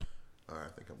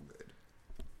think I'm good.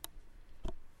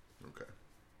 Okay.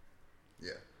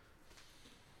 Yeah.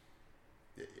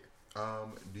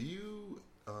 Do you?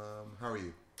 How are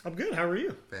you? I'm good. How are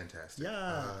you? Fantastic.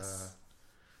 Yes.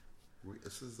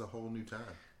 This is a whole new time.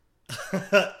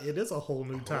 It is a whole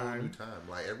new time. Whole new time.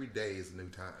 Like every day is a new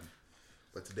time,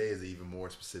 but today is even more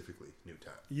specifically new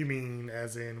time. You mean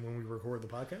as in when we record the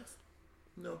podcast?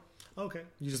 No. Okay.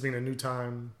 You just mean a new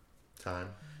time. Time.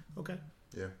 Okay.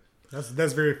 Yeah.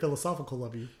 That's very philosophical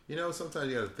of you. You know,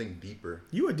 sometimes you got to think deeper.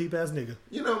 You a deep ass nigga.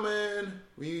 You know, man,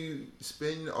 when you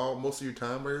spend most of your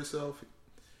time by yourself,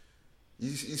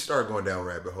 you start going down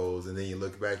rabbit holes, and then you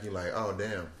look back, and you're like, oh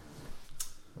damn,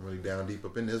 I'm really down deep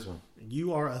up in this one.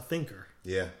 You are a thinker.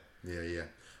 Yeah.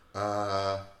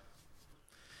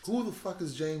 Who the fuck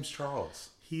is James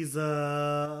Charles? He's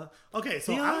okay.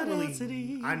 So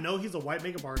I know he's a white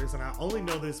makeup artist, and I only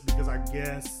know this because I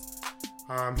guess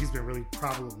he's been really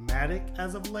problematic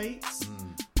as of late. So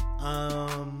I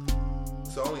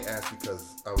only asked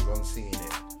because I was on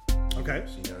CNN. Okay.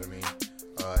 You know what I mean?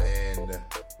 And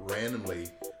randomly,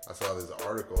 I saw this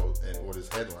article with this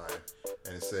headline,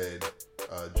 and it said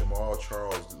Jamal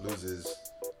Charles loses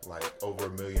like over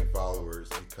 1 million followers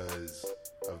because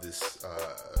of this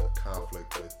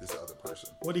conflict with this other person.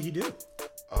 What did he do?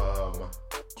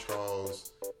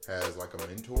 Charles has like a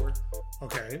mentor.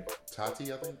 Okay.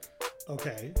 Tati, I think.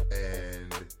 Okay.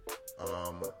 And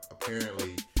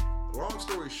apparently, long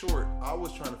story short, I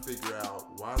was trying to figure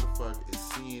out why the fuck is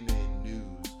CNN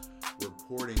News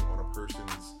reporting on a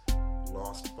person's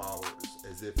lost followers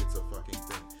as if it's a fucking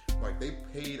thing. Like, they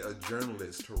paid a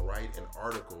journalist to write an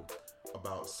article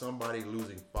about somebody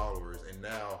losing followers, and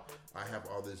now I have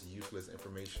all this useless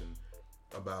information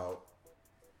about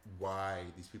why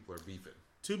these people are beefing.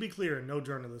 To be clear, no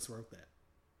journalist wrote that.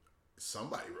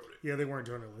 Somebody wrote it. Yeah, they weren't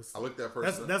journalists. I looked that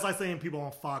person. That's like saying people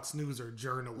on Fox News are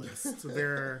journalists.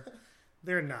 They're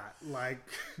not. Like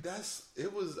I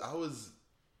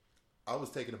was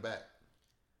taken aback.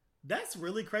 That's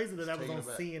really crazy that was on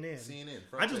CNN. CNN.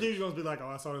 I just knew you were going to be like, oh,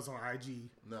 I saw this on IG.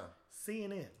 No.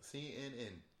 CNN.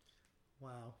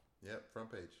 Wow. Yep,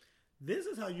 front page. This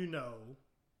is how you know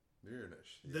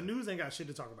the news ain't got shit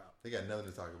to talk about. They got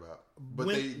nothing to talk about. But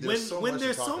there's so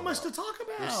much to talk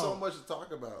about. There's so much to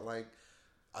talk about. Like,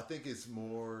 I think it's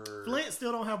more... Flint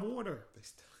still don't have water. They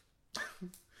still...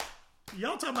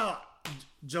 Y'all talking about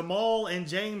Jamal and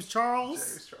James Charles?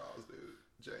 James Charles, dude.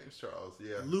 James Charles,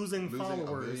 yeah. Losing followers.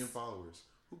 1 million followers.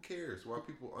 Who cares? Why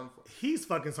people He's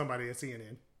fucking somebody at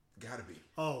CNN. Gotta be.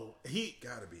 Oh,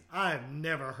 gotta be. I've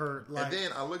never heard like. And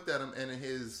then I looked at him and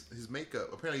his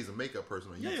makeup. Apparently, he's a makeup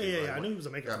person on YouTube. Yeah. I knew he was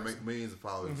a makeup person. Got millions of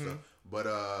followers and stuff. But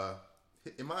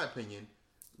in my opinion,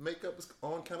 makeup is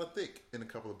on kind of thick in a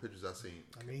couple of pictures I've seen.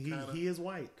 I mean, he is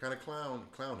white. Kind of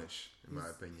clownish in my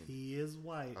opinion. He is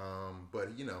white.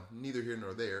 But you know, neither here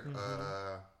nor there.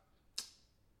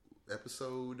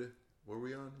 Episode. What are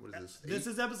we on? What is this? 8? This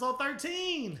is episode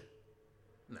 13.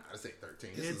 Nah, this ain't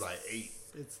 13. This is like 8.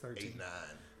 It's 13. 8, 9.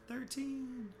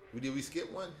 13. Did we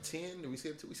skip one? 10? Did we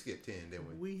skip 2? We skipped 10, didn't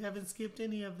we? We haven't skipped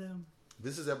any of them.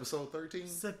 This is episode 13?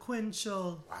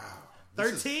 Sequential. Wow.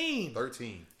 13.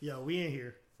 13. Yo, we in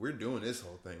here. We're doing this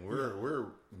whole thing. We're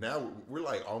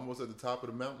like almost at the top of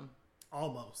the mountain.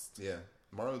 Almost. Yeah.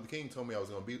 Martin Luther King told me I was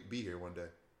going to be here one day.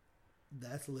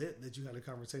 That's lit that you had a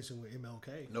conversation with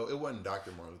MLK. No, it wasn't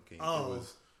Dr. Martin Luther King. Oh. It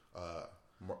was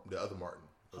the other Martin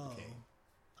Luther King.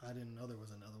 I didn't know there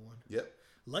was another one. Yep.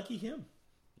 Lucky him.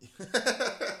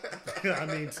 I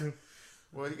mean, too.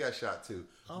 Well, he got shot too.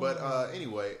 But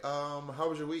anyway, how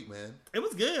was your week, man? It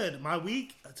was good. My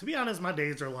week, to be honest, my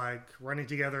days are like running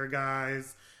together,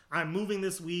 guys. I'm moving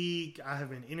this week. I have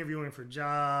been interviewing for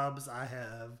jobs. I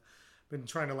have been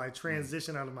trying to like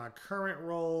transition out of my current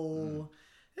role.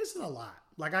 It's just a lot.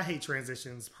 Like, I hate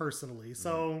transitions personally.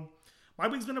 So my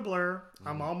week's been a blur.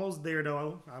 I'm almost there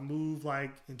though. I move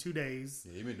like in 2 days.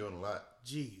 Yeah, you've been doing a lot.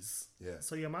 Jeez. Yeah.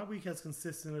 So yeah, my week has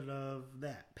consisted of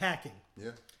that. Packing.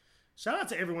 Yeah. Shout out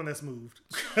to everyone that's moved.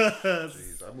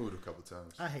 Jeez, I moved a couple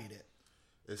times. I hate it.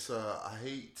 It's I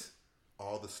hate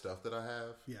all the stuff that I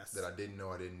have. Yes. That I didn't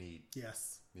know I didn't need.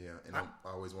 Yes. Yeah, and I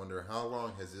always wonder how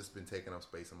long has this been taking up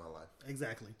space in my life?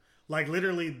 Exactly. Like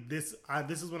literally, this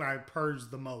is when I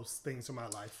purge the most things from my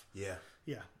life. Yeah.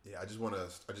 Yeah. Yeah. I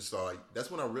just saw like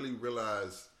that's when I really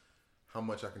realized how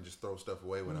much I can just throw stuff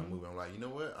away when I move. I'm like, you know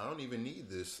what? I don't even need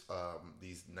these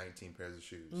 19 pairs of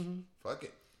shoes. Fuck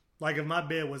it. Like if my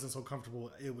bed wasn't so comfortable,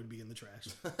 it would be in the trash.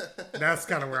 That's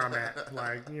kind of where I'm at.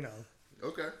 Like, you know.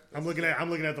 Okay. I'm looking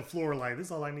at the floor like this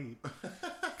is all I need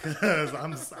because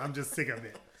I'm just sick of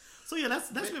it. So yeah,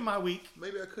 that's been my week.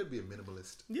 Maybe I could be a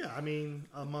minimalist. Yeah, I mean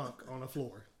a monk on the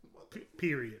floor. What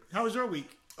Period. How was your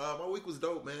week? My week was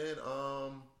dope, man.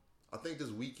 I think this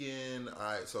weekend,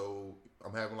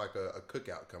 I'm having like a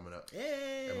cookout coming up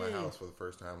at my house for the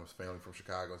first time. With family from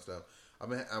Chicago and stuff. I'm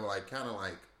like kind of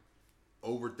like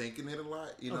overthinking it a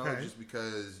lot, just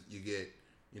because you get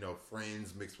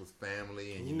friends mixed with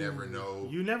family, and you never know.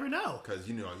 You never know because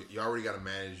you already got to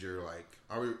manage your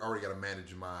already got to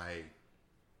manage my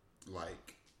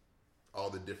all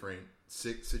the different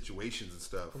situations and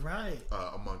stuff, right?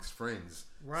 Amongst friends,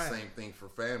 right? Same thing for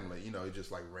family, it's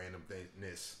just like random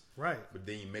thingness, right? But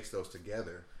then you mix those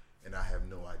together, and I have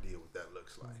no idea what that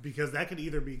looks like, because that could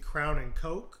either be Crown and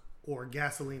Coke or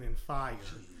gasoline and fire.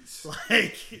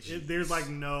 Jeez. There's like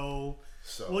no.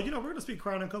 So, well, we're gonna speak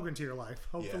Crown and Coke into your life.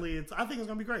 Hopefully, I think it's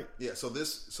gonna be great. Yeah. So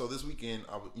this weekend,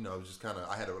 I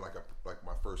had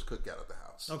my first cookout at the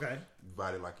house. Okay.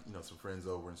 Invited some friends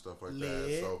over and stuff like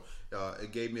that. So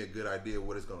it gave me a good idea of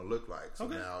what it's gonna look like. So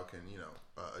now I can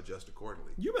adjust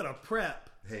accordingly. You better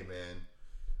prep. Hey man,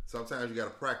 sometimes you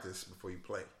gotta practice before you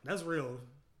play. That's real.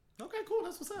 Okay, cool.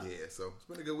 That's what's up. Yeah. So it's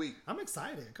been a good week. I'm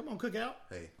excited. Come on, cookout.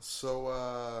 Hey.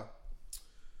 So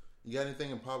you got anything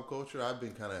in pop culture? I've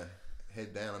been kind of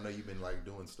head down. I know you've been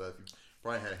doing stuff. You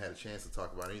probably hadn't had a chance to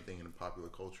talk about anything in the popular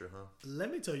culture, huh?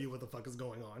 Let me tell you what the fuck is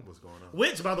going on. What's going on?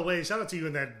 Which, by the way, shout out to you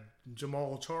in that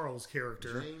Jamal Charles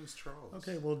character. James Charles.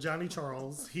 Okay, well, Johnny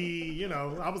Charles. He,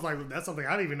 I was like, that's something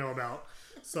I didn't even know about.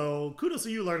 So kudos to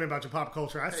you learning about your pop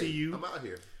culture. I see you. I'm out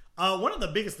here. One of the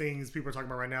biggest things people are talking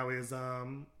about right now is,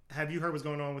 have you heard what's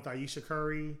going on with Ayesha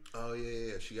Curry? Oh,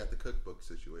 yeah. She got the cookbook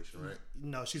situation, right?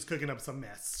 No, she's cooking up some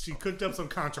mess. She cooked up some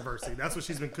controversy. That's what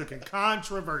she's been cooking.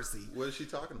 Controversy. What is she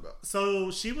talking about? So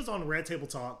she was on Red Table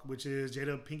Talk, which is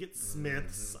Jada Pinkett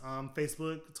Smith's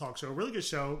Facebook talk show. Really good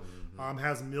show.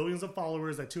 Has millions of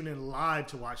followers that tune in live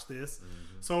to watch this.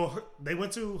 So they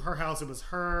went to her house. It was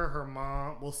her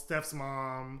mom, Steph's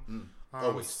mom.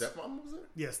 Wait, stepmom was there?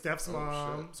 Yeah, Steph's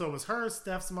mom. Shit. So it was her,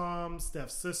 Steph's mom,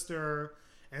 Steph's sister,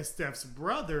 and Steph's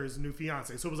brother's new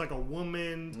fiance. So it was like a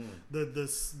woman.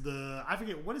 The I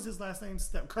forget what is his last name.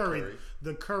 Steph Curry.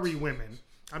 The Curry women.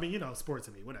 I mean, sports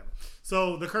to me, whatever.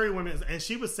 So the Curry women, and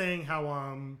she was saying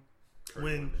how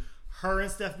when her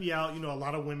and Steph be out, a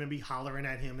lot of women be hollering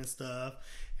at him and stuff.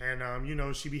 And,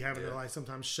 she be having to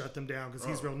sometimes shut them down because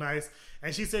he's real nice.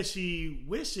 And she said she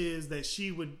wishes that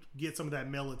she would get some of that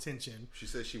male attention. She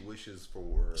said she wishes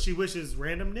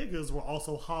random niggas were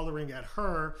also hollering at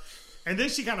her. And then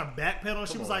she kind of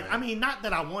backpedaled. She was like, man. I mean, not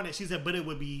that I want it. She said, but it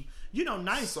would be,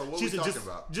 nice. So what she we talking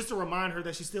about? Just to remind her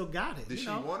that she still got it. Did she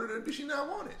want it or did she not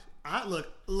want it?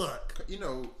 Look.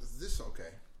 This okay.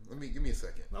 Give me a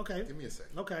second. Okay. Give me a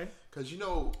second. Okay. Because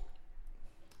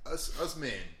us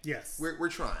men. Yes. We're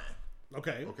trying.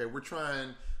 Okay. Okay. We're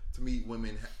trying to meet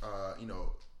women.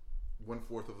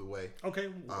 1/4 of the way. Okay.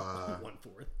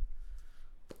 1/4.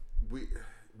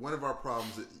 One of our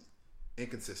problems is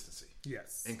inconsistency.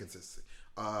 Yes. Inconsistency.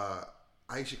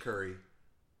 Ayesha Curry.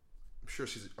 I'm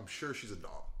sure she's a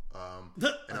doll. And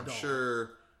I'm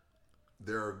sure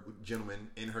there are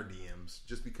gentlemen in her DMs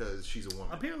just because she's a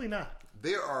woman. Apparently not.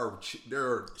 There are.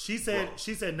 She said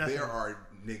nothing. There are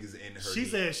niggas in her. She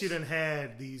said she done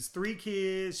had these 3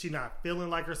 kids. She not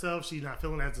feeling like herself. She not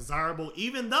feeling as desirable.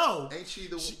 Even though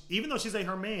even though she say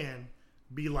her man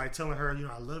be like telling her,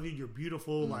 I love you. You're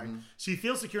beautiful. Like she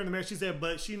feels secure in the marriage. She said,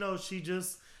 but she knows she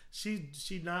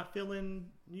not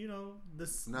feeling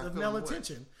the male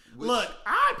attention. Look,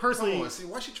 I personally come on, see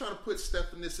why she trying to put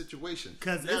Steph in this situation?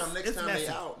 Because next time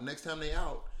they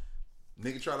out,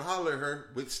 nigga try to holler at her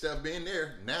with Steph being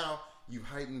there. Now you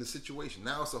heighten the situation.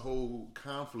 Now it's a whole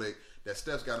conflict that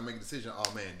Steph's got to make a decision.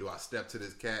 Oh man, do I step to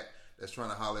this cat that's trying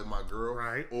to holler at my girl,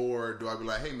 right? Or do I be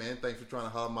like, hey man, thanks for trying to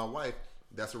holler at my wife?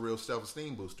 That's a real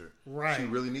self-esteem booster. Right. She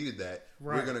really needed that.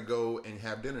 Right. We're gonna go and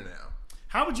have dinner now.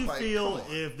 How would you feel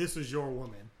if this was your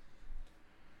woman?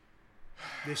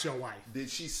 This your wife? Did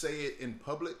she say it in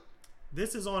public?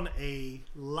 This is on a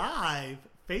live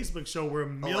Facebook show where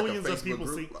millions of people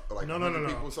see. No.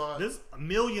 People saw it? This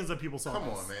millions of people saw. Come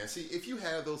on, man. See, if you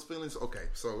have those feelings, okay.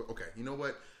 You know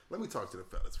what? Let me talk to the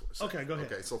fellas for a second. Okay, go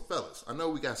ahead. Okay, so fellas, I know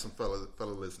we got some fellow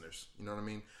listeners. You know what I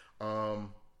mean?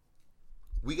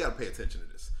 We got to pay attention to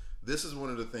this. This is one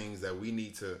of the things that we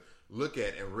need to look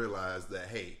at and realize that,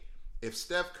 hey, if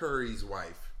Steph Curry's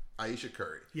wife, Ayesha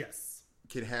Curry, yes,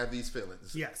 can have these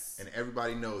feelings, yes, and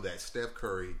everybody know that Steph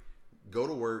Curry go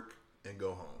to work and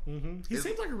go home. He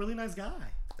seems like a really nice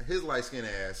guy. His light skinned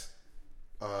ass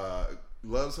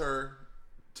loves her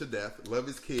to death, love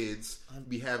his kids,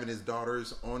 be having his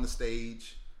daughters on the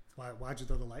stage. Why'd you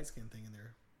throw the light skin thing in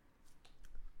there?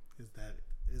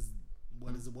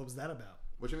 What was that about?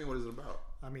 What you mean? What is it about?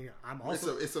 I mean, I'm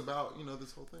also. It's about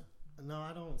this whole thing. No,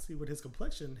 I don't see what his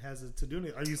complexion has to do with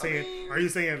it. Are you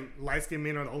saying light skinned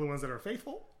men are the only ones that are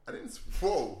faithful? I didn't.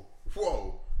 Whoa.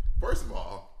 First of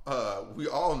all, we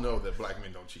all know that black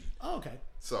men don't cheat. Oh, okay.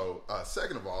 So,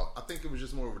 second of all, I think it was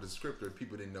just more of a descriptor.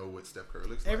 People didn't know what Steph Curry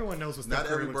looks like. Everyone knows what Steph Not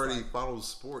Curry looks like. Not everybody follows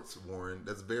sports, Warren.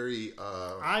 That's very...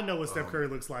 I know what Steph Curry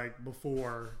looks like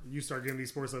before you start giving these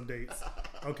sports updates.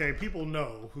 Okay, people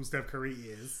know who Steph Curry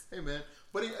is. Hey, man.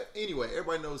 But anyway,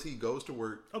 everybody knows he goes to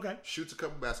work, okay, shoots a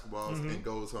couple basketballs, and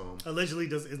goes home. Allegedly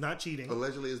is not cheating.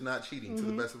 Allegedly is not cheating, to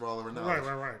the best of all of our knowledge.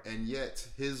 Right. And yet,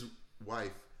 his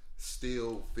wife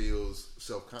still feels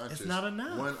self-conscious. It's not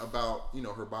enough. One, about,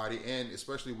 her body, and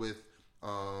especially with,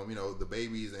 the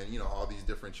babies and, all these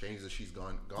different changes that she's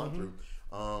gone through.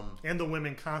 And the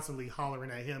women constantly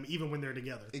hollering at him, even when they're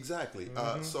together. Exactly.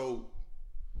 So,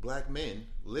 black men,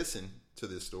 listen to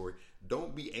this story.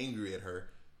 Don't be angry at her.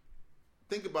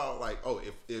 Think about, like,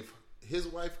 if his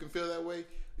wife can feel that way,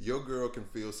 your girl can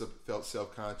felt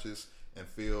self-conscious and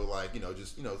feel like,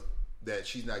 that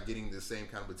she's not getting the same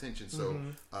kind of attention. So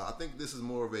I think this is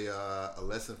more of a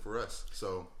lesson for us.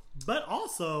 So, but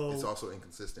also, it's also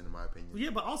inconsistent in my opinion. Yeah,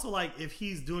 but also, like, if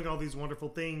he's doing all these wonderful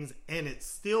things and it's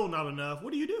still not enough,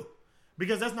 what do you do?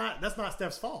 Because that's not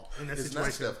Steph's fault in that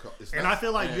situation. And I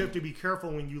feel like you have to be careful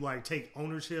when you like take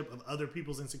ownership of other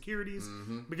people's insecurities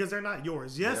because they're not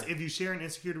yours. Yes, if you share an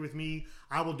insecurity with me,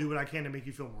 I will do what I can to make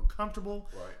you feel more comfortable.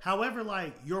 Right. However,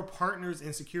 like, your partner's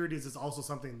insecurities is also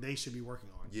something they should be working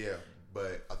on. Yeah,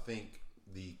 but I think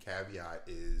the caveat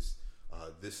is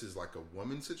this is like a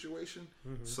woman situation.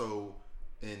 So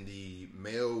in the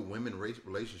male-women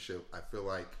relationship, I feel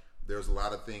like there's a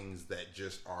lot of things that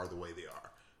just are the way they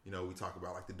are. We talk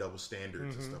about like the double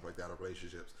standards and stuff like that of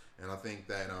relationships. And I think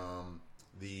that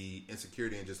the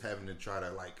insecurity and just having to try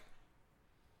to, like,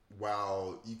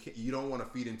 while you don't want to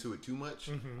feed into it too much,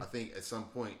 I think at some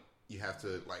point you have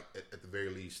to, like, at the very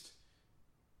least,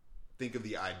 think of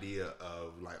the idea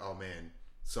of, like, oh man,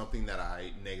 something that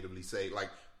I negatively say. Like,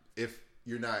 if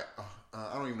you're not,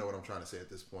 I don't even know what I'm trying to say at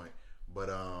this point, but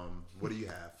what do you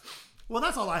have? Well,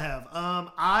 that's all I have.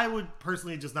 I would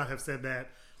personally just not have said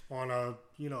that on a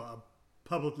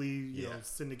publicly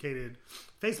syndicated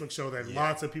Facebook show that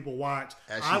lots of people watch.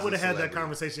 I would have had that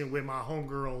conversation with my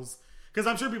homegirls because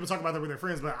I'm sure people talk about that with their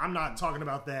friends, but I'm not talking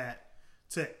about that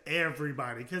to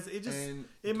everybody because it just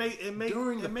it make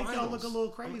y'all look a little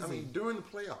crazy. I mean, during the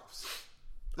playoffs.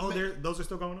 Those are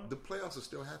still going on? The playoffs are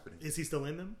still happening. Is he still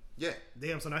in them? Yeah.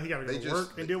 Damn, so now he got to go to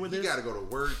work and deal with this? He got to go to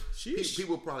work. Sheesh.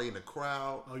 People probably in the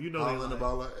crowd hollering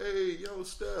about, like, hey, yo,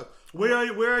 Steph. Where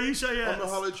are you, Shay? I'm going to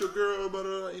holler at your girl,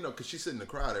 but, because she's sitting in the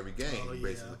crowd every game,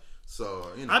 basically. So,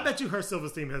 I bet you her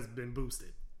self-esteem has been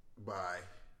boosted. By...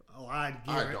 Oh, I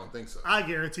don't think so. I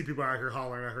guarantee people are out here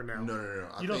hollering at her now. No.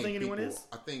 You don't think anyone is?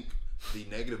 I think the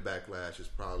negative backlash is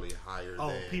probably higher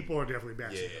than... people are definitely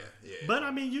bashing her. Yeah. But,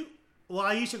 I mean, Well,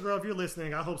 Aisha, girl, if you're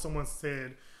listening, I hope someone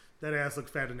said that ass looked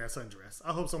fat in that sundress.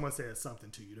 I hope someone said something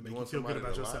to you to make you feel good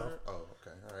about yourself. Oh,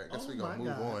 okay. All right. Guess we're going to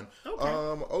move on.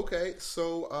 Okay. Okay.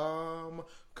 So,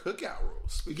 cookout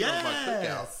rules. Speaking of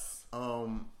my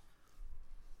cookout,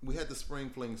 we had the Spring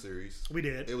Fling series. We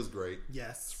did. It was great.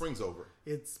 Yes. Spring's over.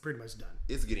 It's pretty much done.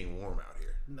 It's getting warm out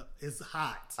here. No, it's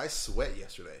hot. I sweat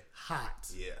yesterday. Hot.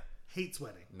 Yeah. Hate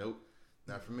sweating. Nope.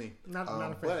 Not for me. Not a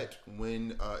fan. But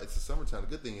when it's the summertime, the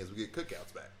good thing is we get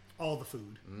cookouts back. All the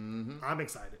food. Mm-hmm. I'm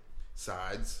excited.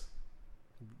 Sides.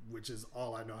 Which is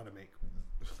all I know how to make.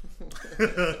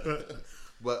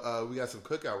 But we got some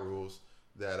cookout rules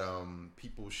that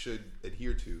people should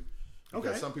adhere to.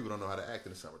 Because some people don't know how to act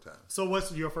in the summertime. So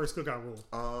what's your first cookout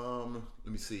rule?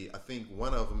 Let me see. I think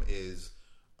one of them is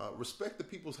respect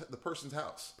the person's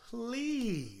house.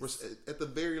 Please. At the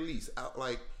very least.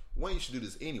 One, you should do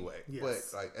this anyway.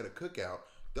 Yes. But like at a cookout,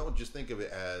 don't just think of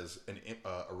it as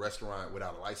a restaurant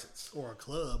without a license. Or a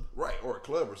club. Right, or a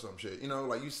club or some shit.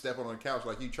 Like you step on the couch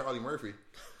like you Charlie Murphy.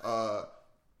 I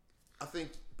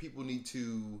think people need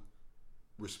to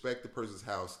respect the person's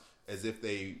house as if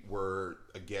they were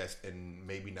a guest and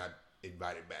maybe not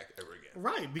invited back ever again.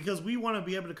 Right, because we want to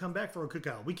be able to come back for a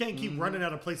cookout. We can't keep running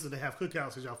out of places to have cookouts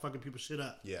because y'all fucking people shit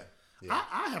up. Yeah.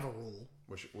 I have a rule.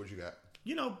 What you got?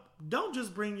 Don't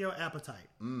just bring your appetite.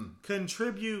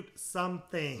 Contribute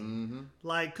something. Mm-hmm.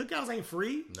 Like, cookouts ain't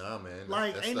free. Nah, man.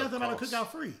 Like, ain't nothing about a cookout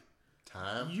free.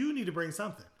 Time. You need to bring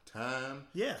something. Time.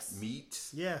 Yes. Meat.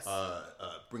 Yes.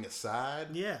 Bring a side.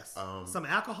 Yes. Some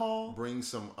alcohol. Bring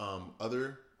some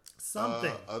other...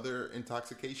 something. Other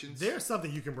intoxications. There's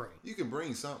something you can bring. You can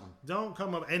bring something. Don't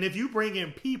come up. And if you bring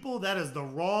in people, that is the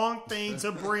wrong thing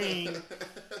to bring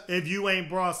if you ain't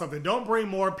brought something. Don't bring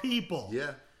more people.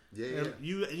 Yeah. Yeah, and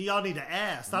y'all need to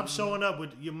ask. Stop showing up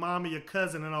with your mom and your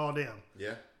cousin and all them.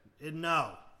 Yeah.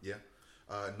 No. Yeah.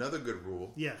 Another good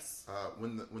rule. Yes.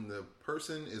 When the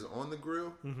person is on the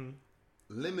grill,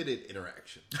 limited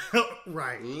interaction.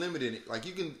 Right. Limited. Like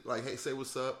you can hey, say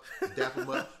what's up, dap them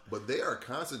up, but they are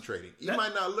concentrating. It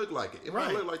might not look like it. It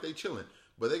might look like they chilling,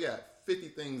 but they got 50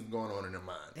 things going on in their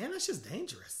mind. And that's just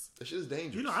dangerous. It's just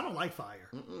dangerous. You know, I don't like fire.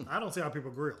 I don't see how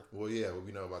people grill. Well, yeah,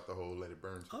 we know about the whole let it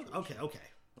burn situation. Okay.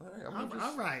 All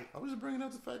right. I'm just bringing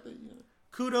up the fact that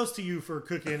Kudos to you for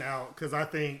cooking out, because I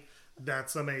think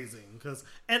that's amazing.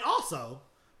 And also,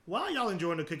 while y'all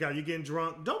enjoying the cookout, you getting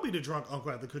drunk. Don't be the drunk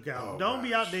uncle at the cookout. Don't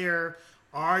be out there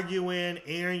arguing,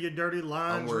 airing your dirty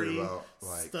laundry, I'm worried about,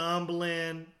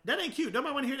 stumbling. That ain't cute.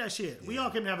 Nobody want to hear that shit. Yeah. We all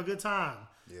can have a good time.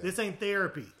 Yeah. This ain't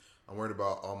therapy. I'm worried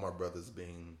about all my brothers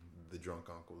being the drunk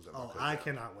uncles. I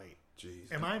cannot wait.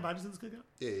 Jeez. Am I invited to this cookout?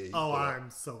 Yeah. Oh, I'm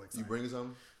so excited. You bringing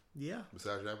something? Yeah.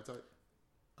 Besides your appetite?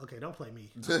 Okay, don't play me.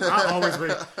 I always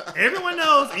bring. Everyone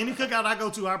knows any cookout I go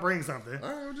to, I bring something. All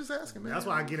right, I'm just asking, man. That's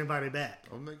why I get invited back.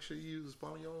 I'll make sure you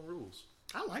follow your own rules.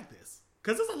 I like this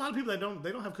because there's a lot of people that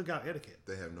don't have cookout etiquette.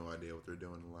 They have no idea what they're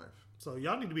doing in life. So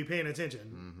y'all need to be paying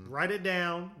attention. Write it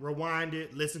down, rewind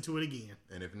it, listen to it again.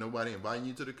 And if nobody inviting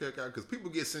you to the cookout, because people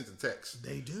get sent the texts.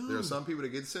 They do. There are some people that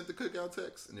get sent the cookout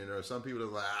texts, and then there are some people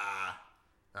that's like,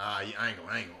 I ain't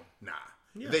gonna, nah.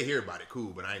 Yeah. If they hear about it,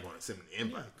 cool, but I ain't gonna send them the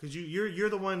invite. Because you're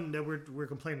the one that we're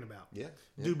complaining about. Yeah.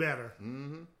 Do better.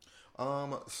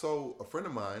 So a friend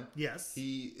of mine, yes,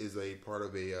 he is a part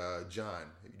of a John.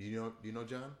 Do you know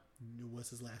John?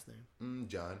 What's his last name?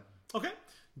 John. Okay.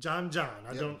 John.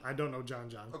 I don't know John.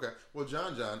 Okay. Well,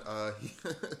 John. John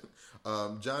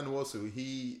Nwosu,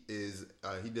 he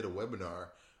did a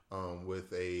webinar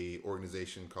with a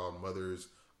organization called Mothers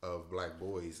of Black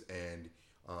Boys, and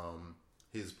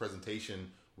his presentation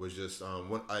was just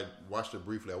I watched it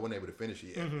briefly. I wasn't able to finish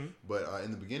it yet, but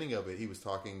in the beginning of it, he was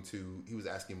asking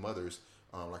mothers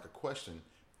like a question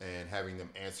and having them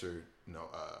answer,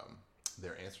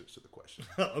 their answers to the question.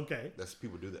 Okay,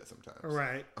 people do that sometimes,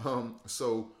 right?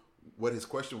 So what his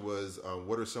question was,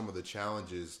 what are some of the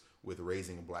challenges with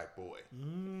raising a black boy?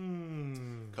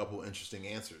 Couple interesting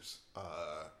answers.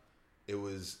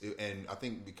 And I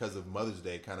think because of Mother's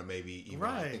Day, kind of maybe even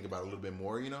think about it a little bit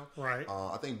more, Right.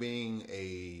 I think being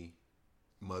a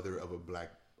mother of a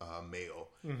black male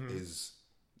is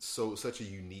such a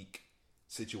unique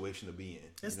situation to be in.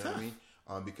 It's you know tough. What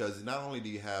I mean? Because not only do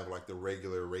you have like the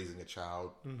regular raising a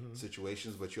child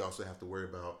situations, but you also have to worry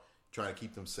about trying to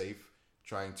keep them safe,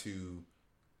 trying to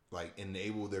like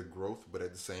enable their growth, but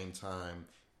at the same time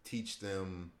teach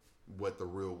them what the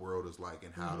real world is like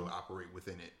and how to operate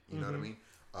within it. You know what I mean?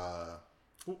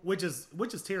 Which is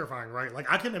terrifying, right? Like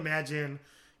I can imagine,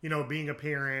 being a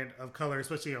parent of color,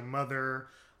 especially a mother,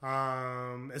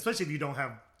 especially if you don't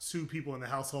have two people in the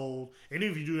household, and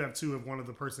even if you do have two, if one of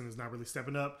the person is not really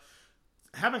stepping up,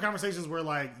 having conversations where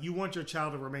like you want your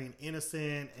child to remain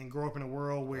innocent and grow up in a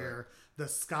world where the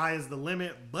sky is the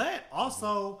limit, but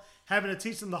also having to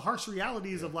teach them the harsh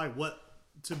realities of like what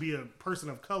to be a person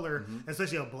of color,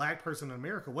 especially a black person in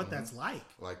America, what that's like.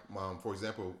 Like, for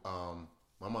example,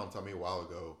 my mom told me a while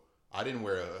ago, I didn't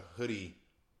wear a hoodie.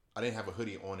 I didn't have a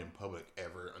hoodie on in public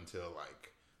ever until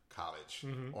like college,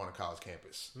 on a college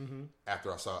campus,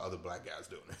 after I saw other black guys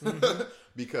doing it.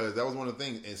 Because that was one of the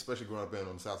things, especially growing up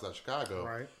on the south side of Chicago,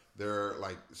 right. There are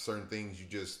like certain things you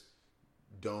just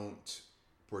don't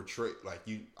portray. Like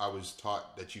I was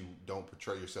taught that you don't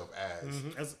portray yourself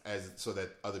as so that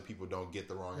other people don't get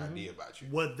the wrong idea about you.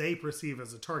 What they perceive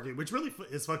as a target, which really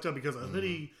is fucked up because a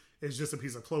hoodie is just a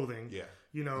piece of clothing. Yeah.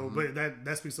 But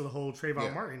that speaks to the whole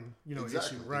Trayvon Martin, exactly,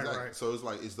 issue. Right, exactly. right. So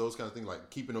it's those kind of things like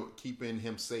keeping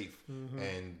him safe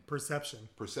and perception.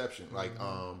 Like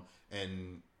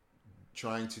and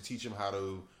trying to teach him how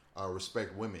to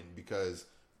respect women, because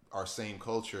our same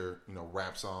culture,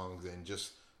 rap songs and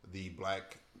just the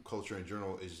black culture in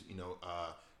general is,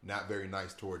 not very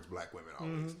nice towards black women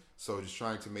always. So just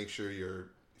trying to make sure you're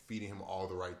feeding him all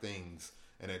the right things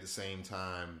and at the same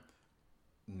time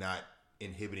not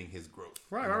inhibiting his growth.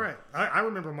 Right. I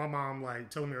remember my mom like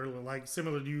telling me earlier, like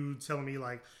similar to you telling me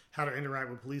like how to interact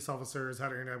with police officers, how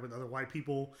to interact with other white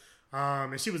people.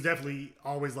 And she was definitely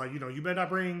always like, you better not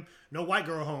bring no white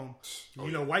girl home.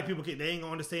 White people they ain't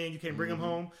gonna understand. You can't bring them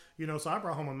home. So I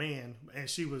brought home a man, and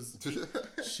she was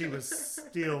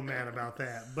still mad about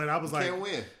that. But I was like, can't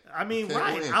win. I mean,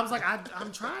 right? Win. I was like,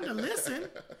 I'm trying to listen.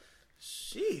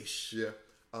 Sheesh. Yeah.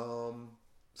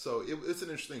 So it's an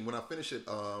interesting. When I finish it,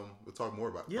 we'll talk more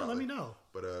about it. Yeah, let me know.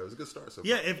 But it was a good start. So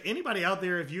yeah, if anybody out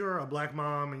there, if you're a black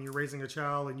mom and you're raising a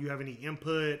child and you have any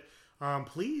input,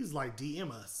 please like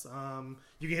DM us.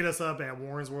 You can hit us up at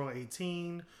Warren's World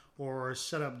 18 or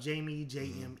Shut Up Jamie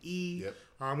JME. Yep.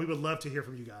 We would love to hear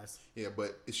from you guys. Yeah,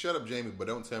 but it's Shut Up Jamie, but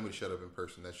don't tell me to shut up in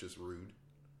person. That's just rude.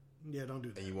 Yeah, don't do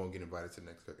that. And you won't get invited to the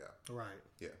next cookout. Right.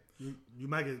 Yeah. You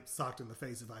might get socked in the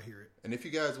face if I hear it. And if you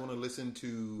guys want to listen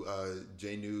to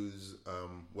J News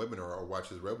webinar or watch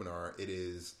his webinar, it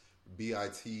is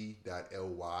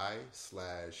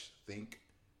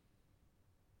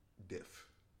bit.ly/thinkdiff.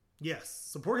 Yes,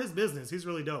 support his business. He's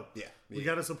really dope. Yeah. We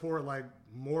got to support like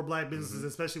more black businesses,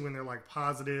 especially when they're like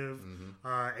positive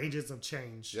agents of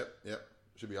change. Yep.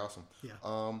 Should be awesome. Yeah.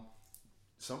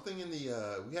 Something in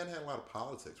the we hadn't had a lot of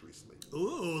politics recently.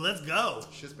 Ooh, let's go.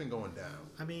 Shit's been going down.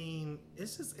 I mean,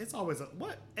 it's always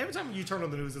what? Every time you turn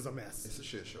on the news, it's a mess. It's a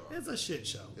shit show. It's a shit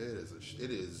show. It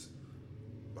is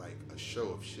like a show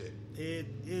of shit.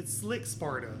 It's slick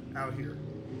Sparta out here.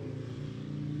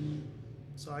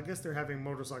 So I guess they're having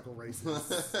motorcycle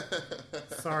races.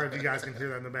 Sorry if you guys can hear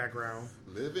that in the background.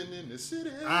 Living in the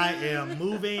city. I am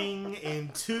moving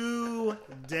in 2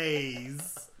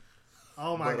 days.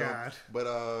 Oh my God. But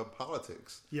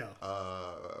politics. Yeah.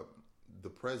 The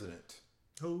president.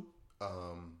 Who?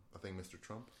 I think Mr.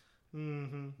 Trump.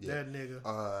 Mm-hmm. Yeah. That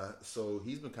nigga. So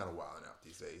he's been kind of wilding out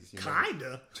these days.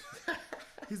 Kinda.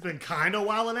 He's been kind of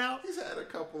wilding out. He's had a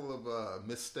couple of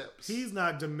missteps. He's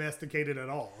not domesticated at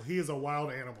all. He is a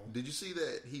wild animal. Did you see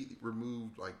that he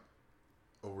removed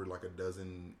over a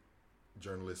dozen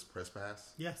journalists' press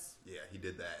pass? Yes. Yeah, he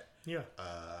did that. Yeah.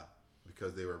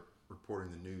 Because they were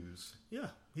reporting the news. Yeah.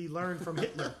 He learned from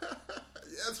Hitler.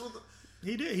 That's what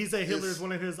he did. He said Hitler's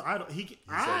one of his idols. He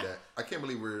said that. I can't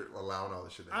believe we're allowing all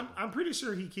this shit. I'm pretty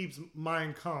sure he keeps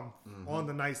Mein Kampf on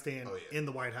the nightstand in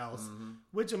the White House,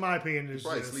 which in my opinion is he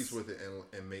probably sleeps with it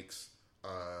and makes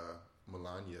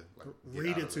Melania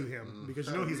read it to him because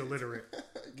you know he's illiterate.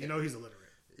 You know he's illiterate.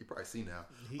 You probably see now.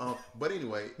 But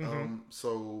anyway,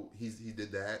 so he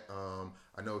did that.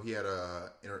 I know he had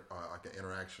an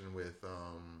interaction with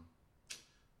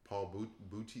Paul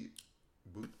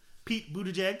Pete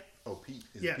Buttigieg. Oh, Pete.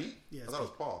 Is it Pete? Yeah, I thought it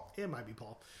was Paul. It might be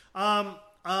Paul.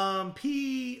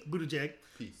 Pete Buttigieg.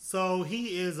 Pete. So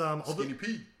he is Skinny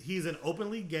Pete. He's an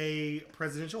openly gay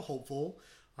presidential hopeful.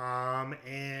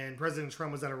 And President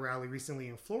Trump was at a rally recently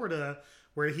in Florida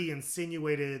where he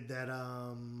insinuated that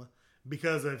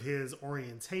because of his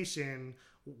orientation,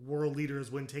 world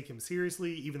leaders wouldn't take him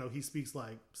seriously, even though he speaks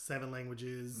 7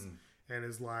 languages and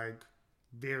is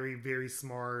very, very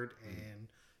smart and,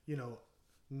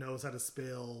 knows how to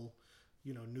spell,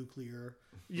 nuclear.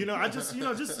 I just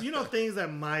things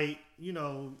that might,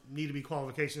 need to be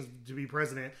qualifications to be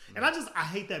president. And I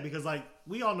hate that because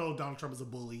we all know Donald Trump is a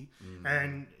bully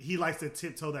and he likes to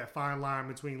tiptoe that fine line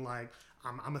between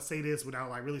I'm gonna say this without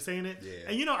really saying it. Yeah.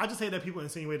 And I just hate that people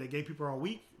insinuate that gay people are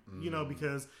weak.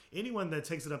 Because anyone that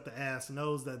takes it up the ass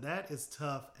knows that is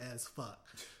tough as fuck.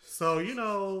 So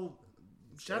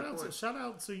shout out to I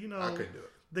couldn't do it.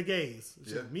 The gays.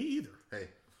 Yeah. Me either. Hey.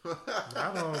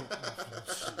 I don't.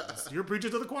 You're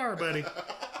preaching to the choir, buddy.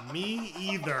 Me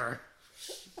either.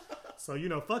 So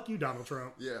fuck you, Donald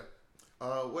Trump. Yeah.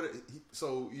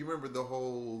 So you remember the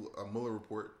whole Mueller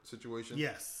report situation?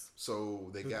 Yes. So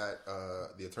they got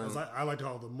the attorney. I like to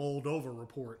call it the Moldova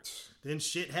report. Then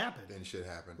shit happened.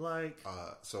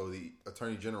 So the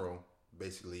attorney general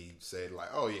basically said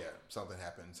oh yeah, something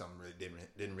happened. Something really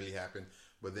didn't really happen.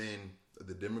 But then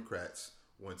the Democrats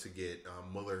want to get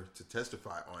Mueller to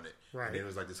testify on it. Right. And then it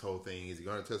was this whole thing: is he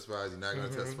going to testify? Is he not going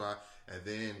to testify? And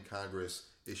then Congress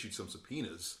issued some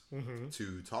subpoenas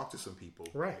to talk to some people,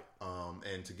 right?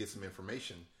 And to get some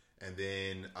information. And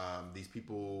then these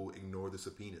people ignored the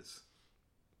subpoenas,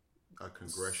 a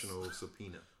congressional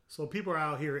subpoena. So people are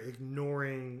out here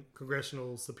ignoring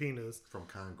congressional subpoenas from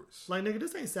Congress. Nigga,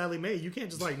 this ain't Sally Mae. You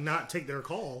can't just not take their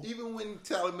call. Even when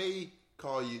Sally Mae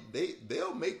call you,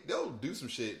 they'll do some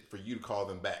shit for you to call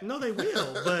them back. No, they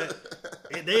will, but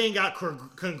they ain't got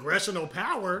congressional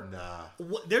power. Nah,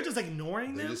 they're just ignoring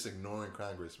them. They're just ignoring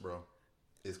Congress, bro.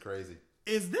 It's crazy.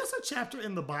 Is this a chapter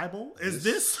in the Bible? Is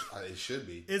this? It should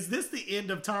be. Is this the end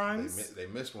of times? They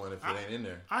missed one if it ain't in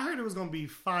there. I heard it was going to be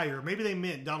fire. Maybe they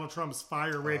meant Donald Trump's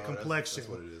fire red complexion.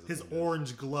 That's what it is. His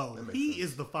orange glow. He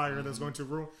is the fire that's going to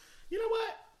ruin. You know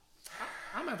what?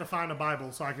 I'm going to have to find a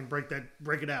Bible so I can break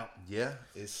it out. Yeah.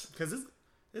 Because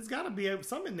it's got to be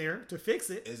some in there to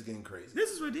fix it. It's getting crazy. This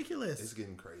is ridiculous. It's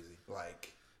getting crazy.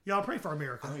 Y'all pray for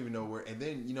America. I don't even know where. And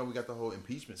then, we got the whole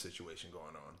impeachment situation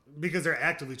going on. Because they're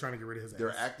actively trying to get rid of his ass.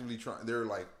 They're actively trying. They're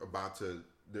about to.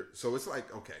 So it's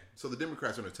okay. So the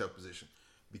Democrats are in a tough position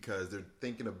because they're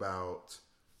thinking about.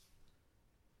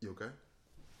 You okay?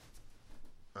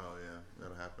 Oh, yeah.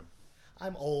 That'll happen.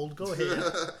 I'm old. Go ahead.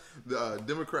 The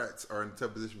Democrats are in a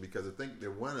tough position because I think they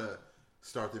want to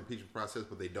start the impeachment process,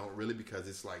 but they don't really because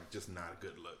it's like just not a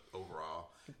good look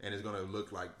overall, and it's going to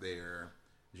look like they're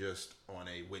just on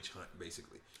a witch hunt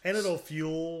basically. And it'll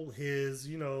fuel his,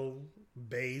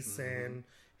 base and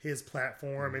his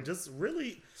platform and just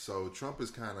really. So Trump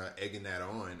is kind of egging that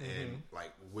on and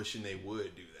like wishing they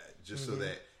would do that just so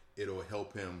that it'll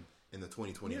help him in the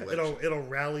 2020 election. It'll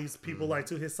rally people like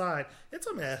to his side. It's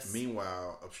a mess.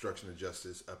 Meanwhile, obstruction of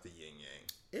justice up the yin yang.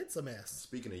 It's a mess.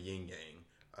 Speaking of yin yang,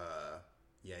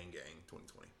 Yang Gang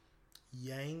 2020.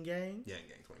 Yang Gang? Yang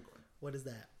Gang 2020. What is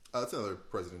that? It's another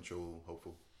presidential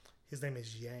hopeful. His name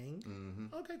is Yang?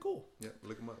 Mm-hmm. Okay, cool. Yeah,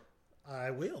 look him up.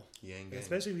 I will. Yang Gang.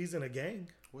 Especially if he's in a gang.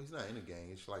 Well, he's not in a gang.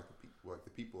 It's like the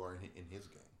people are in his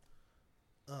gang.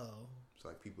 Oh. It's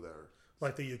like people that are...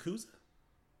 Like the Yakuza?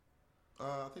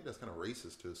 I think that's kind of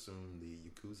racist to assume the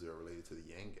Yakuza are related to the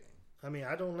Yang Gang. I mean,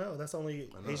 I don't know. That's the only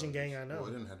Asian gang I know. Well,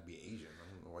 it doesn't have to be Asian. I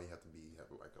don't know why you have to have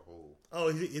like a whole... Oh,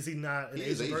 is he not an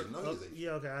Asian? No, he's Asian. Yeah,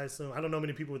 okay, I assume. I don't know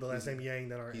many people with the last name Yang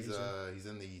that are Asian. He's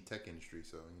in the tech industry,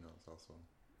 so, it's also...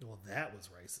 Well, that was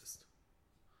racist.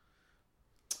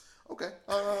 Okay.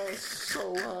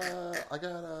 So I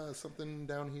got something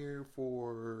down here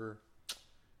for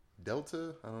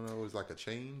Delta. I don't know. It was like a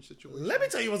change situation. Let me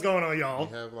tell you what's going on, y'all.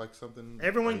 You have like something.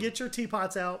 Everyone get your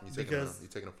teapots out you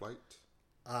taking a flight?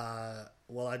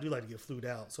 Well, I do like to get flued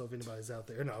out. So if anybody's out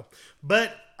there, no.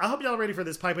 But I hope y'all are ready for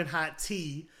this piping hot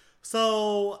tea.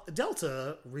 So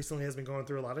Delta recently has been going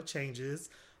through a lot of changes.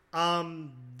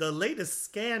 The latest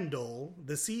scandal,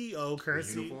 the CEO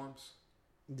currency. The uniforms?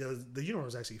 The uniform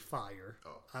is actually fire.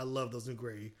 Oh. I love those new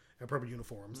gray and purple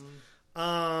uniforms.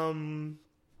 But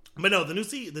no, the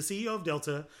CEO of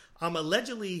Delta,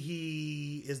 allegedly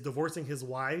he is divorcing his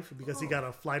wife because he got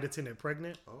a flight attendant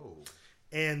pregnant. Oh.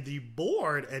 And the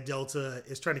board at Delta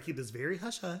is trying to keep this very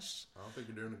hush-hush. I don't think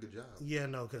you're doing a good job. Yeah,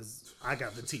 no, because I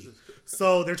got the tea.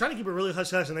 So they're trying to keep it really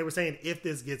hush-hush, and they were saying if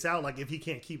this gets out, like if he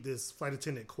can't keep this flight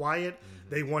attendant quiet,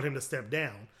 they want him to step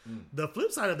down. The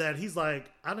flip side of that, he's like,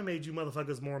 I done made you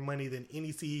motherfuckers more money than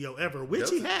any CEO ever, which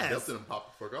Delta, he has. Delta done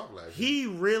popped the fuck off last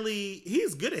year.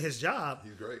 He's good at his job.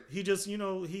 He's great. He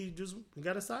just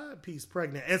got a side piece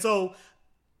pregnant. And so,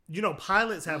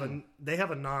 pilots have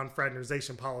a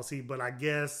non-fraternization policy, but I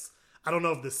guess I don't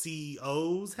know if the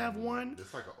CEOs have one.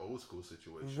 It's like an old school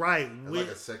situation, right?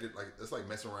 It's like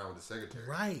messing around with the secretary,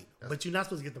 right? But you're not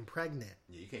supposed to get them pregnant.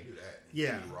 Yeah, you can't do that. You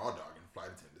can't be raw dogging flight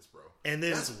attendants, bro. And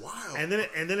then that's wild. And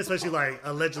then especially like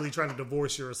allegedly trying to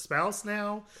divorce your spouse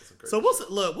now. So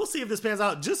we'll see if this pans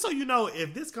out. Just so you know,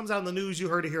 if this comes out in the news, you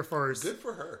heard it here first. Good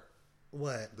for her.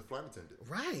 What? The flight attendant,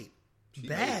 right?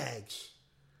 Bag.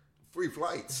 Free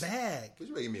flights. Bag. Because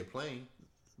you're making me a plane.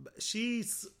 She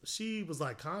was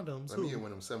like condoms. Let me get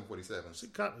one of them 747s.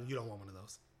 You don't want one of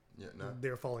those. Yeah, no.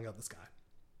 They're falling out the sky.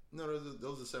 No,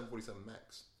 those are 747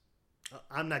 Max.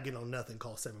 I'm not getting on nothing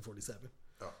called 747.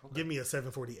 Oh, okay. Give me a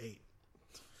 748.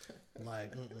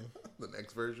 Like, the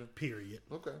next version. Period.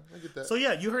 Okay, I get that. So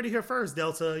yeah, you heard it here first,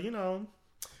 Delta.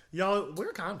 Y'all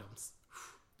wear condoms.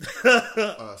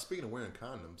 Speaking of wearing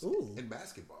condoms, in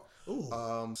basketball.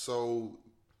 Ooh. So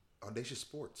Audacious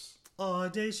Sports.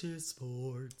 Audacious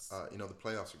Sports. The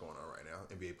playoffs are going on right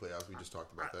now. NBA playoffs. We just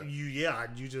talked about that.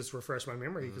 You just refreshed my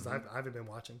memory because I haven't been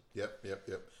watching. Yep.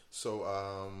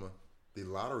 So the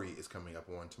lottery is coming up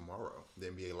on tomorrow. The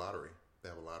NBA lottery. They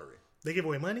have a lottery. They give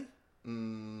away money?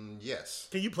 Yes.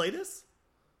 Can you play this?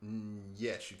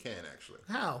 Yes, you can actually.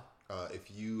 How?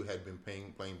 If you had been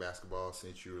playing basketball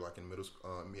since you were like in middle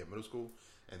school,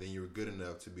 and then you were good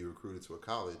enough to be recruited to a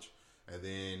college, and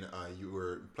then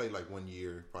you played like 1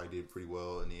 year, probably did pretty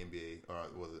well in the NBA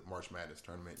or the March Madness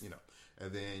tournament,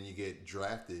 and then you get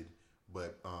drafted.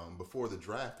 But before the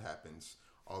draft happens,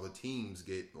 all the teams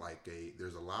get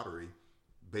there's a lottery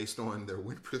based on their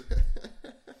win.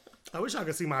 I wish I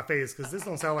could see my face because this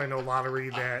don't sound like no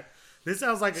lottery. This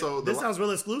sounds like sounds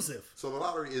real exclusive. So the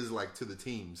lottery is like to the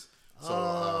teams.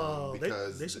 So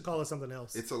because they should call it something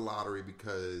else. It's a lottery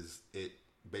because it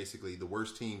basically the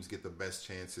worst teams get the best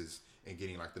chances in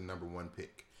getting like the number one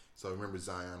pick. So remember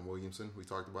Zion Williamson? We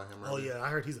talked about him. Oh yeah, I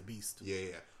heard he's a beast.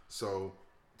 Yeah. So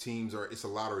it's a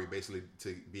lottery basically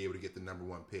to be able to get the number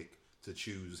one pick to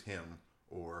choose him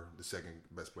or the second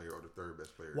best player or the third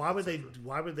best player. Why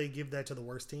would they give that to the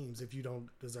worst teams if you don't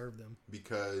deserve them?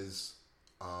 Because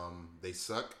they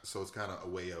suck. So it's kind of a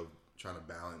way of trying to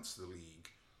balance the league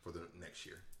for the next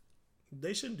year.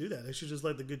 They shouldn't do that. They should just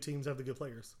let the good teams have the good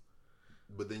players.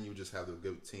 But then you just have the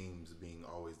good teams being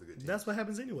always the good teams. That's what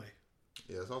happens anyway.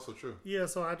 Yeah, it's also true. Yeah,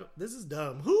 so this is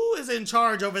dumb. Who is in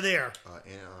charge over there?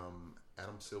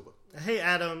 Adam Silva. Hey,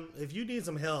 Adam, if you need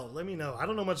some help, let me know. I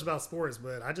don't know much about sports,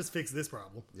 but I just fixed this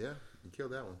problem. Yeah, you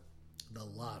killed that one. The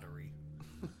lottery.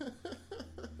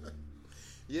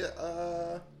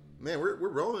 Yeah, man, we're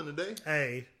rolling today.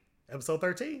 Hey, episode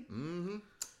 13. Mm-hmm.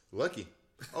 Lucky.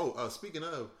 Oh, speaking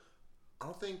of,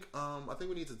 I think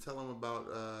we need to tell them about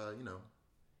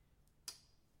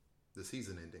the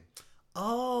season ending.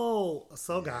 Oh,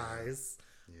 so guys.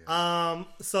 Yeah.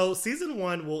 So season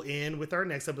 1 will end with our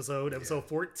next episode 14. It's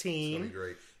gonna be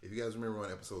great. If you guys remember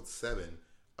on episode 7,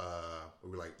 we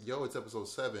were like, "Yo, it's episode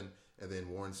 7," and then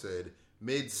Warren said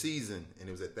mid-season, and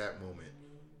it was at that moment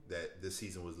that this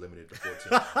season was limited to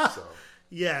 14. So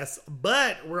yes,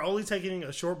 but we're only taking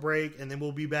a short break, and then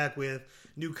we'll be back with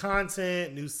new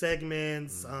content, new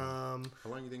segments. How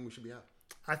long do you think we should be out?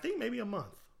 I think maybe a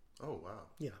month. Oh wow.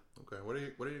 Yeah. Okay. What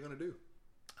are you gonna do?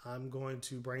 I'm going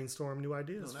to brainstorm new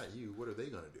ideas. No, not you. What are they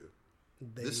gonna do?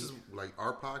 This is like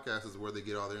our podcast is where they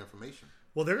get all their information.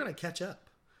 Well, they're going to catch up.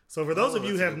 So for those of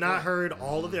you who have not heard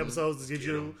all of the episodes, this gives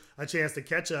you a chance to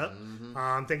catch up.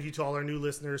 Thank you to all our new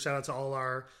listeners. Shout out to all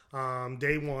our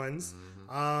day ones.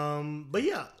 But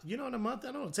yeah, in a month,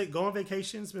 I don't know, go on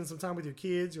vacation, spend some time with your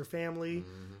kids, your family,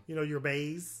 your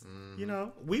bays.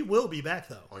 We will be back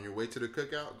though. On your way to the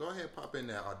cookout, go ahead and pop in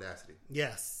that Audacity.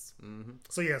 Yes.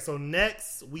 So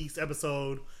next week's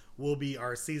episode will be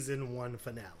our season 1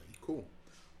 finale. Cool.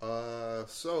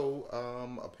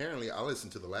 Apparently I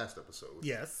listened to the last episode.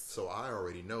 Yes. So I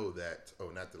already know that. Oh,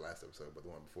 not the last episode, but the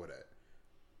one before that.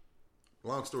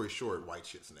 Long story short, white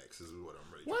shit's next. Is what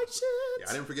I'm ready. White shit. Yeah,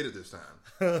 I didn't forget it this time.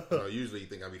 Usually you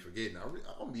think I'll be forgetting. I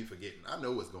don't be forgetting. I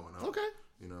know what's going on. Okay.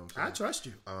 You know what I'm saying? I trust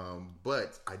you.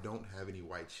 But I don't have any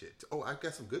white shit. Oh, I've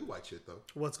got some good white shit though.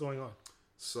 What's going on?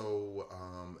 So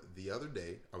the other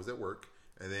day I was at work,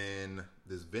 and then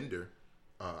this vendor.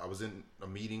 I was in a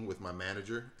meeting with my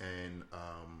manager and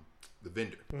the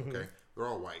vendor. Okay, they're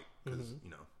all white because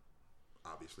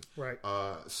obviously. Right.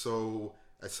 So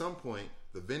at some point,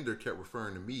 the vendor kept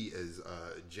referring to me as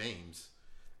James,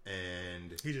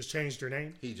 and He just changed your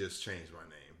name? he just changed my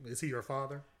name. Is he your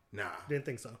father? Nah. Didn't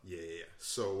think so. Yeah.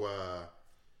 So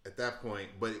at that point,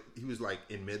 but he was like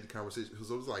in mid conversation,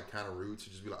 so it was like kind of rude to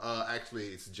just be like, actually,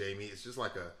 it's Jamie. It's just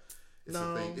like a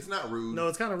thing. It's not rude. No,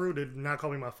 it's kind of rude to not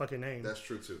call me my fucking name. That's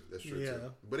true too.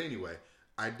 Too. But anyway,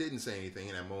 I didn't say anything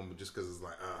in that moment just because it's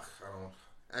like, I don't.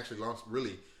 Actually,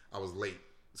 really, I was late,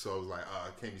 so I was like, I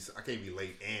can't be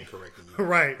late and correcting you.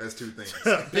 Right. That's two things.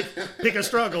 Pick a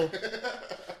struggle.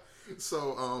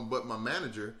 So, but my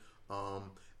manager,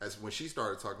 as when she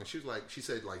started talking, she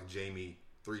said Jamie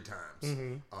 3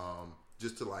 times,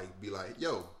 just to be like,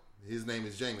 yo. His name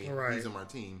is Jamie. Right. He's on my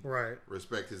team. Right.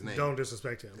 Respect his name. Don't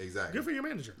disrespect him. Exactly. Good for your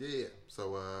manager. Yeah.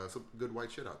 So, some good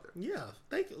white shit out there. Yeah.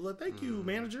 Thank you,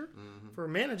 manager, for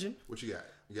managing. What you got?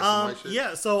 You got some white shit?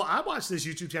 Yeah. So I watched this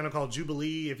YouTube channel called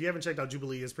Jubilee. If you haven't checked out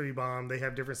Jubilee, it's pretty bomb. They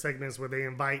have different segments where they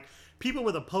invite people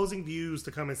with opposing views to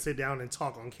come and sit down and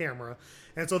talk on camera.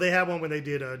 And so they had one where they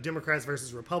did Democrats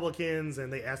versus Republicans,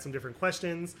 and they asked them different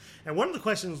questions. And one of the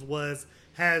questions was,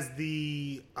 has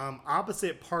the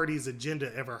opposite party's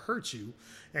agenda ever hurt you?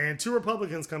 And 2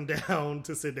 Republicans come down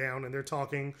to sit down, and they're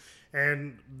talking.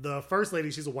 And the first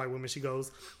lady, she's a white woman, she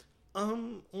goes,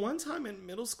 one time in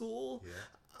middle school,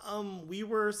 we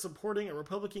were supporting a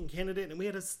Republican candidate, and we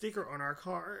had a sticker on our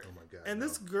car. Oh my God! And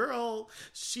this girl,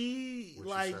 she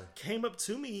came up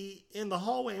to me in the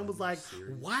hallway and was like,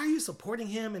 serious? "Why are you supporting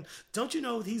him? And don't you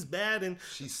know he's bad?" And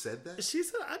she said that. She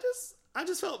said, "I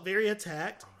just felt very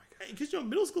attacked." Because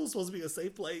middle school is supposed to be a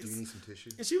safe place. Do you need some tissue?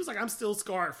 And she was like, I'm still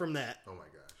scarred from that. Oh my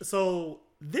gosh. So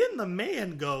then the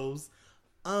man goes,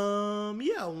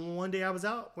 yeah, one day I was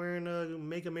out wearing a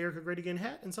Make America Great Again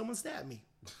hat and someone stabbed me.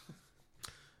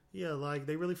 Yeah,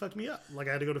 they really fucked me up. I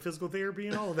had to go to physical therapy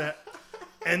and all of that.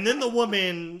 And then the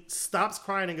woman stops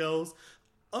crying and goes,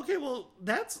 okay, well,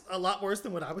 that's a lot worse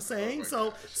than what I was saying.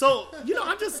 So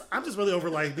I'm just really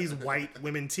over these white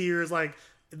women tears.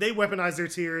 They weaponize their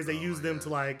tears. They use them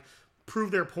to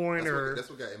prove their point. That's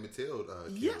what got Emmett Till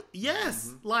killed.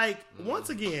 Yes. Once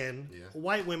again,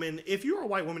 white women, if you're a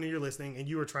white woman and you're listening and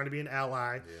you are trying to be an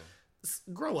ally,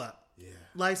 grow up.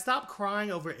 Yeah. Stop crying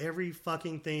over every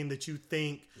fucking thing that you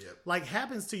think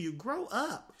happens to you. Grow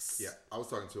up. Yeah. I was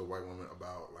talking to a white woman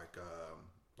about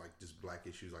just black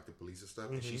issues like the police and stuff,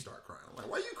 and she started crying. I'm like,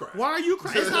 why are you crying? Why are you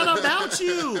crying? It's not about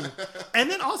you. And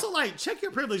then also check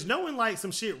your privilege. Knowing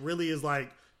some shit really is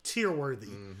tear worthy.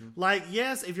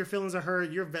 Yes, if your feelings are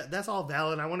hurt, that's all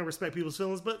valid. I want to respect people's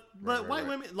feelings, but white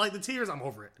women, the tears, I'm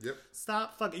over it. Yep.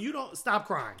 Stop stop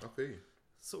crying. I feel you.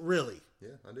 So really. Yeah,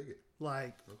 I dig it.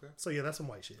 Okay. So yeah, that's some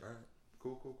white shit. All right.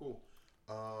 Cool.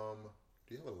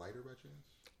 Do you have a lighter by chance?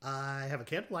 I have a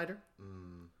candle lighter.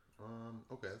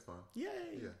 Okay, that's fine.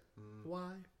 Yay. Yeah.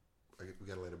 Why? We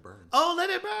gotta let it burn. Oh, let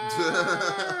it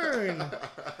burn!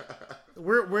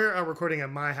 We're recording at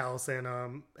my house,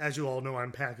 and as you all know,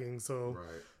 I'm packing, so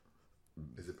Right.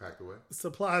 Is it packed away?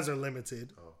 supplies are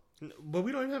limited. Oh. But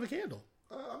we don't even have a candle.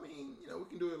 I mean, we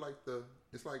can do it like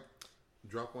it's like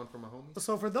drop one from my homies.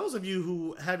 So for those of you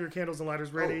who have your candles and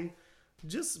lighters ready,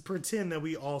 just pretend that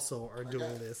we also are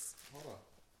doing this. Hold on.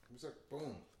 It's like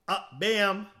boom.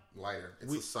 Bam. Lighter.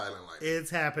 It's a silent lighter.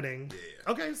 It's happening.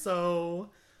 Yeah. Okay, so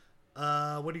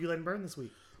what are you letting burn this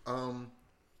week?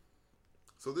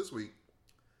 So this week,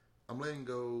 I'm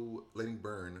letting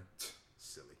burn.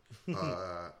 Silly.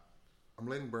 I'm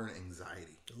letting burn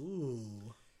anxiety. Ooh.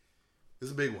 This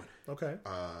is a big one. Okay.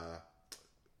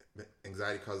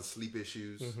 Anxiety causes sleep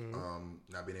issues.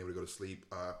 Not being able to go to sleep.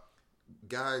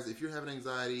 Guys, if you're having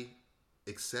anxiety,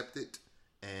 accept it,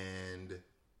 and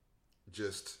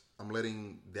just I'm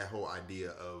letting that whole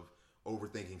idea of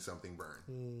overthinking something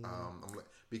burn.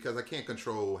 Because I can't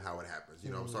control how it happens.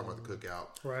 I was talking about the cookout.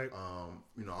 Right.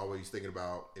 Always thinking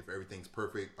about if everything's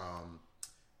perfect.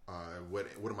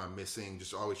 What am I missing?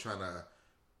 Just always trying to,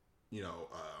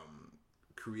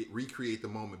 recreate the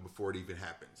moment before it even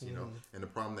happens. And the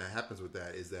problem that happens with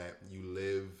that is that you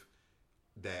live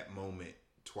that moment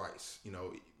twice.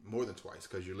 More than twice,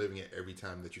 because you're living it every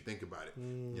time that you think about it.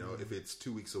 If it's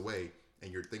 2 weeks away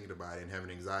and you're thinking about it and having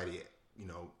anxiety,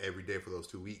 every day for those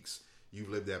 2 weeks, you've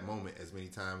lived that moment as many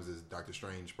times as Doctor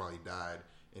Strange probably died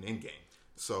in Endgame.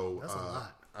 So that's a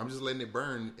lot. I'm just letting it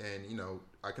burn, and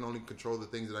I can only control the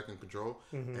things that I can control.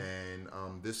 And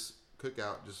this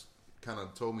cookout just kind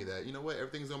of told me that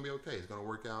everything's gonna be okay. It's gonna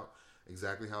work out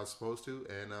exactly how it's supposed to,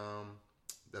 and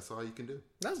that's all you can do.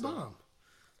 That's bomb.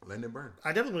 Letting it burn.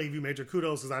 I definitely give you major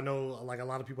kudos, because I know like a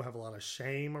lot of people have a lot of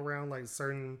shame around like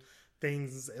certain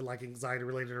things like anxiety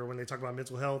related or when they talk about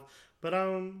mental health. But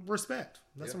respect.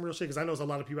 That's some real shit, because I know there's a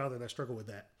lot of people out there that struggle with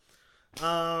that.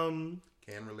 Can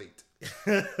relate.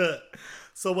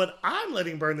 So what I'm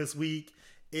letting burn this week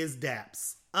is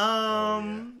daps.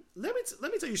 Let me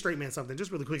tell you, straight man, something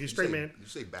just really quickly. Straight man. Did you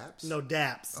say baps? No,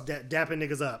 daps. Dapping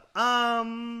niggas up.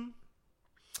 I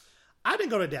didn't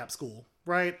go to dap school,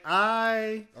 right?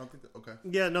 I don't think that. Okay.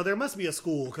 Yeah, no, there must be a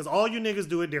school, because all you niggas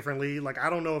do it differently. Like,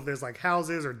 I don't know if there's like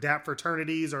houses or dap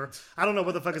fraternities, or I don't know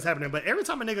what the fuck is happening. But every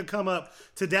time a nigga come up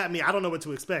to dap me, I don't know what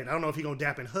to expect. I don't know if he gonna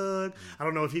dap and hug. I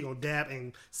don't know if he gonna dap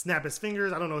and snap his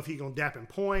fingers. I don't know if he gonna dap and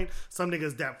point. Some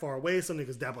niggas dap far away. Some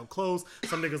niggas dap up close.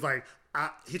 Some niggas like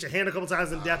hit your hand a couple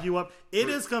times and dap you up. It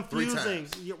is confusing.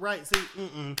 You're right. See,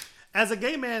 as a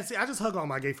gay man, I just hug all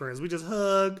my gay friends. We just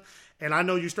hug. And I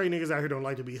know you straight niggas out here don't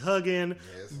like to be hugging,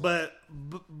 but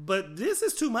this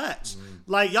is too much.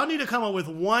 Like, y'all need to come up with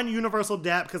one universal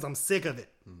dap, because I'm sick of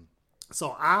it.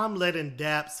 So I'm letting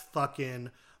daps fucking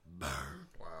burn.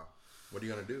 Wow. What are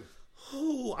you gonna do?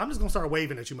 Ooh, I'm just gonna start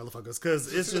waving at you motherfuckers,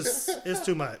 because it's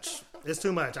too much. It's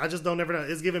too much. I just don't ever know.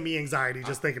 It's giving me anxiety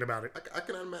just thinking about it. I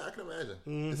can imagine.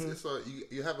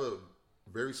 You have a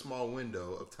very small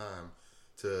window of time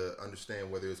to understand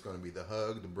whether it's going to be the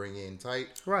hug, the bring in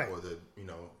tight, right, or the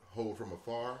hold from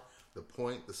afar, the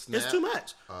point, the snap. It's too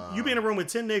much. You be in a room with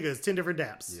 10 niggas, 10 different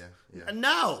daps. Yeah.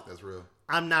 No, that's real.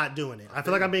 I'm not doing it. I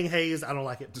feel like I'm being hazed. I don't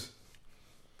like it.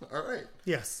 All right.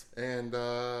 Yes. And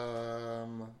I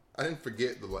didn't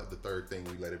forget the third thing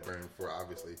we let it burn for.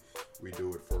 Obviously, we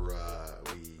do it for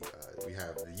we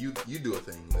have you do a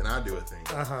thing, then I do a thing.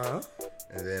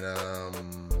 And then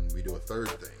we do a third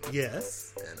thing.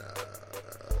 Yes. And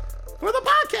for the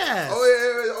podcast. Oh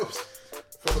yeah.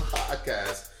 For the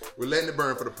podcast, we're letting it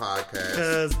burn for the podcast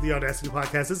because the Audacity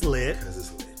podcast is lit. Because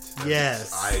it's lit.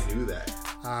 Yes, I knew that.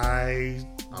 I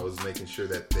was making sure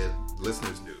that the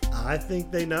listeners knew. I think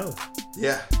they know.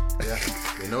 Yeah,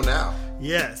 they know now.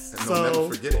 Yes, and so they'll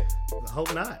never forget it. I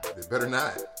hope not. They better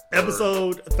not.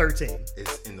 Episode 13.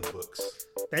 It's in the books.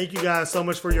 Thank you guys so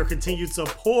much for your continued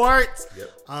support. Yep.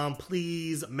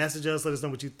 Please message us. Let us know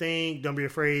what you think. Don't be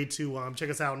afraid to check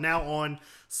us out now on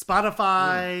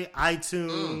Spotify,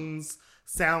 iTunes,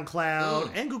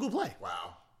 SoundCloud, and Google Play.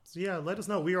 Wow. So yeah, let us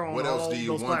know. We are on all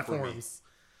those platforms.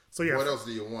 So yeah. What else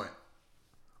do you want?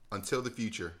 Until the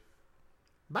future.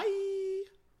 Bye.